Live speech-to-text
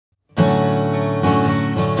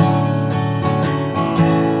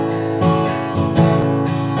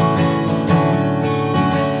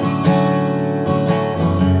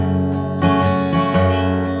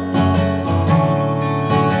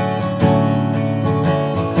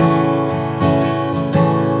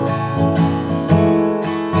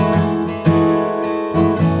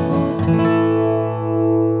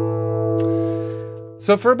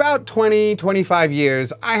So for about 20, 25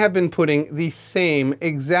 years, I have been putting the same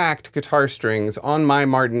exact guitar strings on my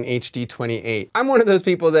Martin HD28. I'm one of those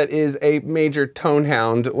people that is a major tone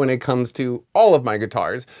hound when it comes to all of my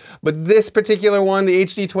guitars, but this particular one, the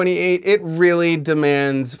HD28, it really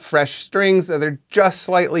demands fresh strings that are just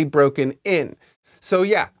slightly broken in. So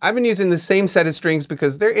yeah, I've been using the same set of strings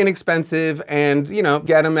because they're inexpensive and, you know,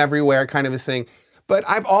 get them everywhere kind of a thing. But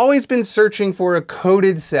I've always been searching for a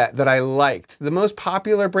coated set that I liked. The most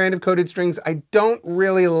popular brand of coated strings, I don't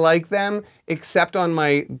really like them, except on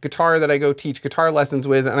my guitar that I go teach guitar lessons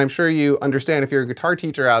with. And I'm sure you understand if you're a guitar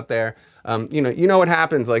teacher out there, you know what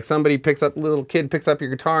happens. Like somebody little kid picks up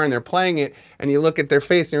your guitar and they're playing it, and you look at their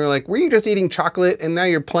face and you're like, were you just eating chocolate and now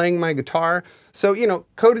you're playing my guitar? So, you know,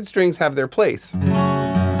 coated strings have their place.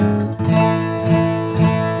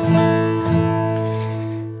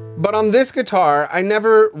 But on this guitar, I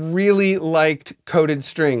never really liked coated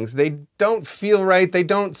strings. They don't feel right, they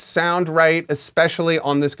don't sound right, especially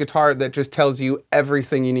on this guitar that just tells you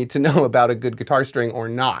everything you need to know about a good guitar string or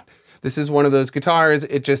not. This is one of those guitars,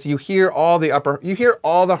 you hear all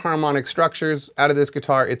the harmonic structures out of this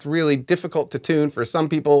guitar. It's really difficult to tune for some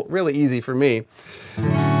people, really easy for me.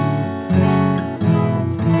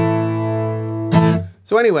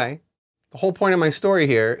 So anyway, the whole point of my story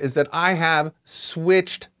here is that I have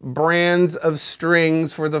switched brands of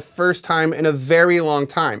strings for the first time in a very long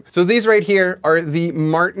time. So these right here are the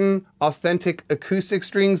Martin Authentic acoustic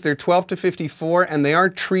strings. They're 12 to 54 and they are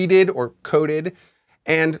treated or coated,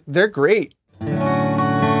 and they're great.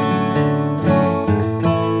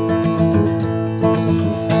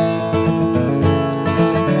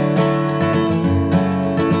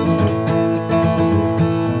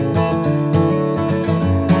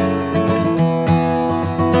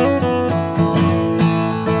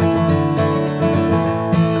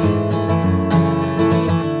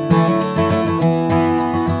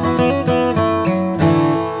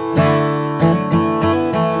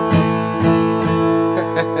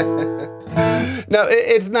 No,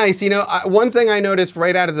 it's nice. You know, one thing I noticed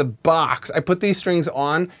right out of the box, I put these strings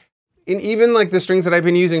on, and even like the strings that I've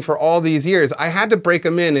been using for all these years, I had to break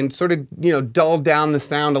them in and sort of, you know, dull down the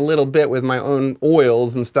sound a little bit with my own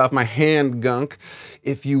oils and stuff, my hand gunk,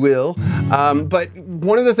 if you will. But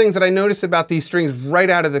one of the things that I noticed about these strings right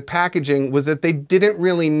out of the packaging was that they didn't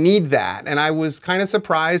really need that. And I was kind of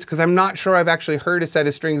surprised because I'm not sure I've actually heard a set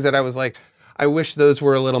of strings that I was like, I wish those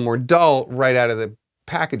were a little more dull right out of the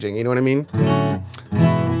packaging, you know what I mean?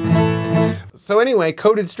 So anyway,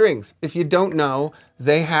 coated strings, if you don't know,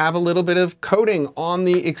 they have a little bit of coating on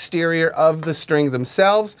the exterior of the string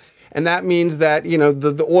themselves. And that means that, you know,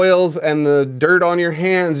 the oils and the dirt on your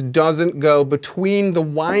hands doesn't go between the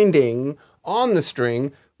winding on the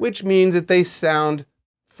string, which means that they sound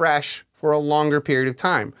fresh for a longer period of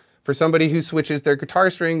time. For somebody who switches their guitar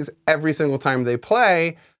strings every single time they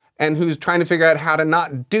play, and who's trying to figure out how to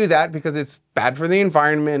not do that because it's bad for the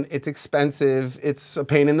environment, it's expensive, it's a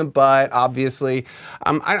pain in the butt, obviously.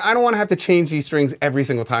 I don't want to have to change these strings every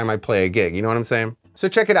single time I play a gig, you know what I'm saying? So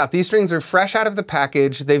check it out, these strings are fresh out of the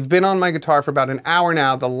package. They've been on my guitar for about an hour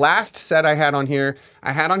now. The last set I had on here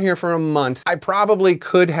for a month. I probably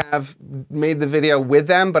could have made the video with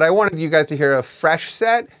them, but I wanted you guys to hear a fresh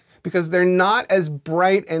set because they're not as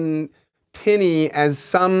bright and tinny as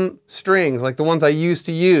some strings, like the ones I used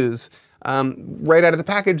to use. Right out of the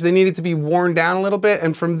package, they needed to be worn down a little bit,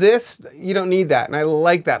 and from this, you don't need that, and I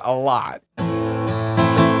like that a lot.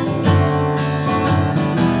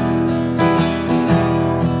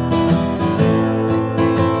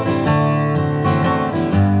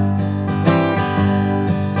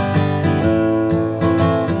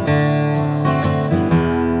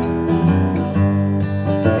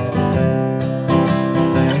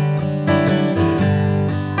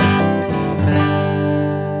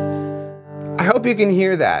 You can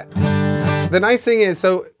hear that. The nice thing is,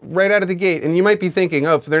 so right out of the gate, and you might be thinking,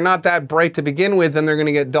 oh, if they're not that bright to begin with, then they're going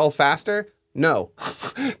to get dull faster. No,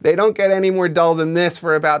 they don't get any more dull than this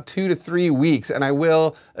for about 2 to 3 weeks, and I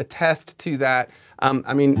will attest to that.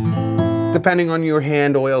 I mean, depending on your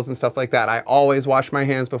hand oils and stuff like that, I always wash my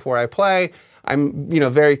hands before I play. I'm, you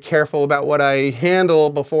know, very careful about what I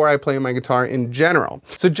handle before I play my guitar in general.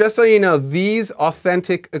 So just so you know, these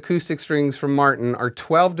authentic acoustic strings from Martin are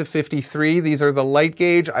 12 to 53. These are the light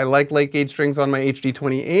gauge. I like light gauge strings on my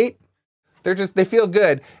HD28. They feel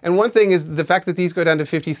good. And one thing is the fact that these go down to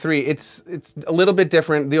 53, it's a little bit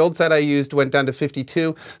different. The old set I used went down to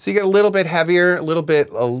 52. So you get a little bit heavier, a little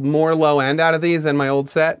bit more low end out of these than my old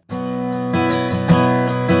set.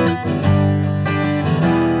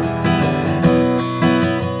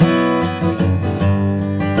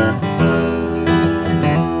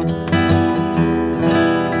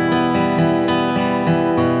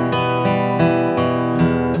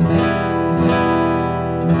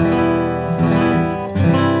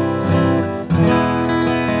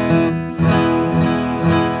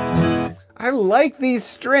 like these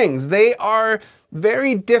strings. They are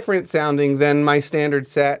very different sounding than my standard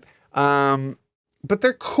set, but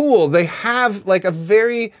they're cool. They have like a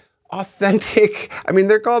very authentic, I mean,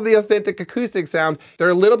 they're called the authentic acoustic sound. They're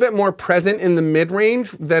a little bit more present in the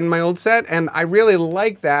mid-range than my old set, and I really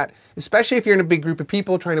like that, especially if you're in a big group of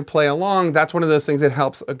people trying to play along. That's one of those things that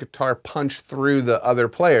helps a guitar punch through the other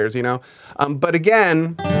players, you know? But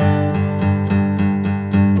again,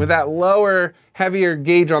 with that lower, heavier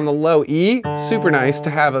gauge on the low E, super nice to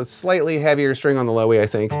have a slightly heavier string on the low E, I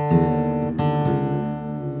think.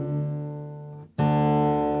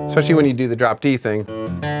 Especially when you do the drop D thing.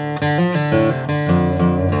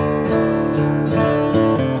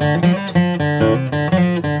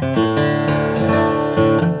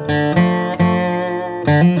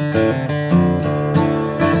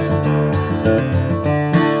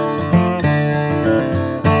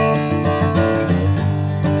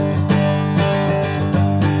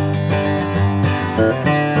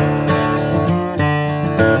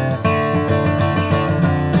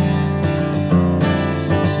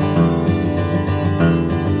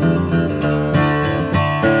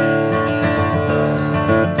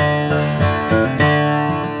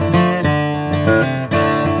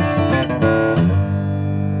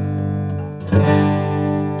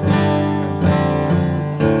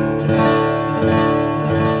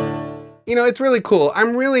 You know, it's really cool.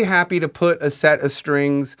 I'm really happy to put a set of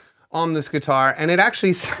strings on this guitar, and it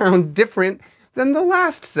actually sounds different than the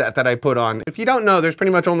last set that I put on. If you don't know, there's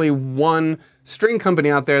pretty much only one string company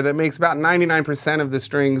out there that makes about 99% of the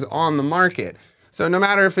strings on the market. So no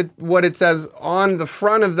matter if what it says on the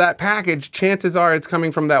front of that package, chances are it's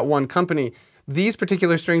coming from that one company. These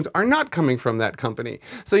particular strings are not coming from that company.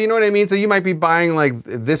 So you know what I mean? So you might be buying like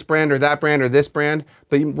this brand or that brand or this brand,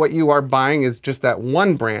 but what you are buying is just that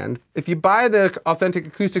one brand. If you buy the authentic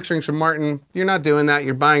acoustic strings from Martin, you're not doing that.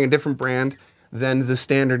 You're buying a different brand than the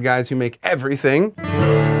standard guys who make everything,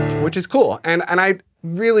 which is cool. And I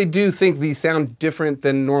really do think these sound different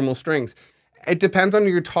than normal strings. It depends on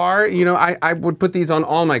your guitar. You know, I would put these on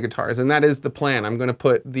all my guitars, and that is the plan. I'm gonna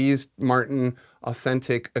put these Martin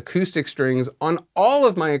authentic acoustic strings on all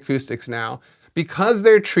of my acoustics now, because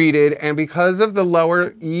they're treated and because of the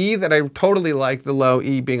lower E that I totally like, the low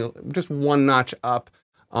E being just one notch up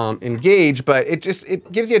in gauge, but it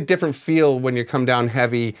gives you a different feel when you come down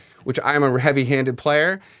heavy, which I'm a heavy-handed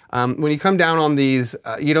player. When you come down on these,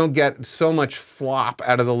 you don't get so much flop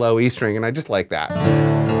out of the low E string, and I just like that.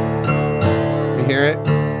 You hear it?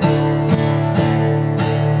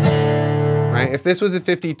 Right? If this was a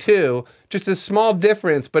 52, just a small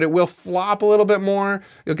difference, but it will flop a little bit more.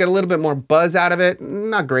 You'll get a little bit more buzz out of it.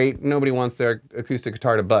 Not great. Nobody wants their acoustic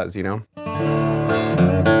guitar to buzz, you know?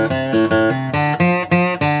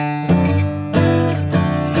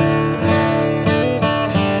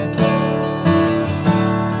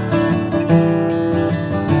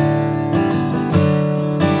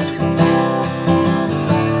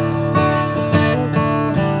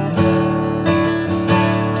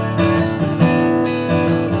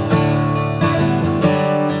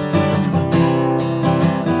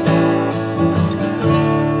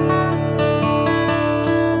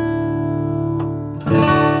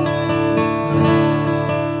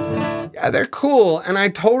 They're cool, and I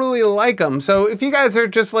totally like them. So if you guys are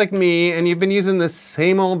just like me and you've been using the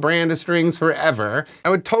same old brand of strings forever, I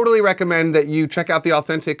would totally recommend that you check out the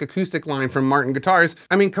authentic acoustic line from Martin Guitars.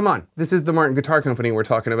 I mean, come on, this is the Martin Guitar Company we're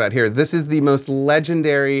talking about here. This is the most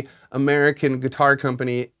legendary American guitar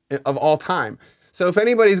company of all time. So if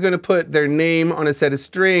anybody's gonna put their name on a set of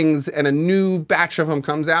strings and a new batch of them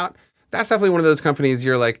comes out, that's definitely one of those companies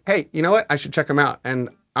you're like, hey, you know what? I should check them out. And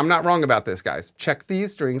I'm not wrong about this, guys. Check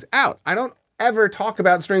these strings out. I don't ever talk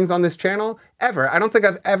about strings on this channel, ever. I don't think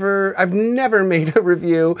I've never made a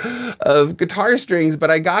review of guitar strings, but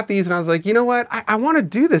I got these and I was like, you know what? I want to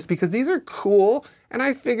do this because these are cool. And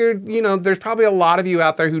I figured, you know, there's probably a lot of you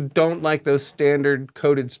out there who don't like those standard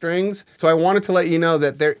coated strings. So I wanted to let you know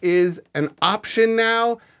that there is an option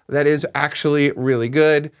now that is actually really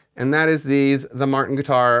good. And that is these, the Martin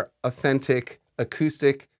Guitar Authentic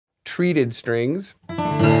Acoustic Treated Strings.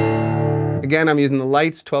 Again, I'm using the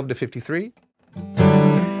lights 12 to 53.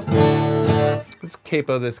 Let's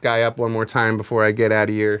capo this guy up one more time before I get out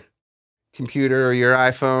of your computer or your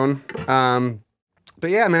iPhone. But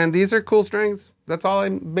yeah, man, these are cool strings. That's all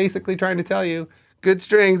I'm basically trying to tell you. Good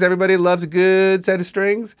strings. Everybody loves a good set of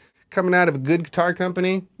strings coming out of a good guitar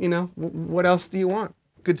company. You know, what else do you want?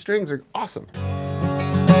 Good strings are awesome.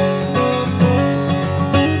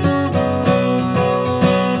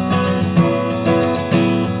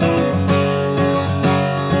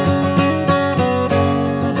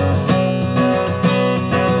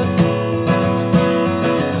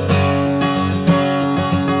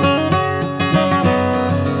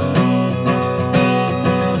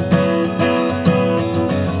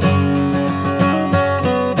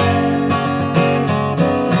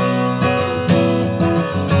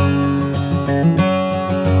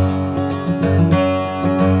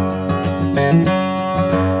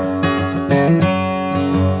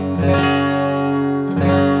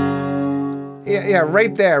 Yeah,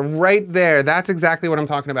 right there, right there. That's exactly what I'm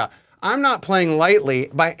talking about. I'm not playing lightly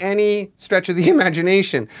by any stretch of the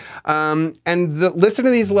imagination. Listen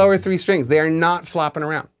to these lower 3 strings. They are not flopping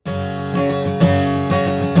around.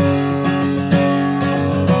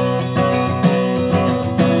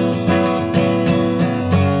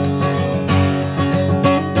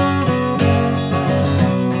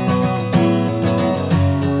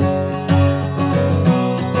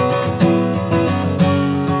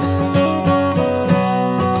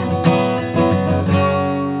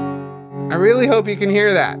 I really hope you can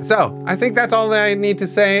hear that. So I think that's all that I need to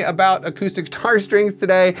say about acoustic guitar strings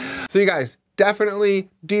today. So you guys, definitely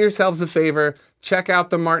do yourselves a favor. Check out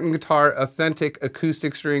the Martin Guitar Authentic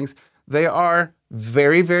acoustic strings. They are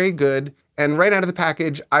very, very good. And right out of the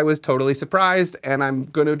package, I was totally surprised, and I'm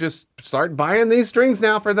gonna just start buying these strings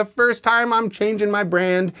now for the first time. I'm changing my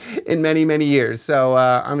brand in many, many years. So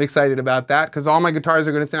I'm excited about that, because all my guitars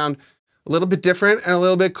are gonna sound a little bit different and a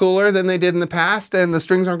little bit cooler than they did in the past, and the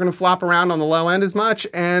strings aren't gonna flop around on the low end as much,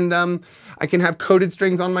 and I can have coated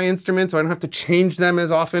strings on my instrument, so I don't have to change them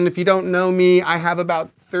as often. If you don't know me, I have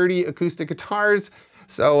about 30 acoustic guitars,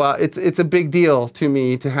 so it's a big deal to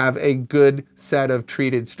me to have a good set of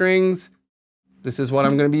treated strings. This is what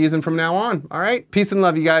I'm gonna be using from now on, all right? Peace and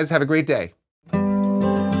love, you guys. Have a great day.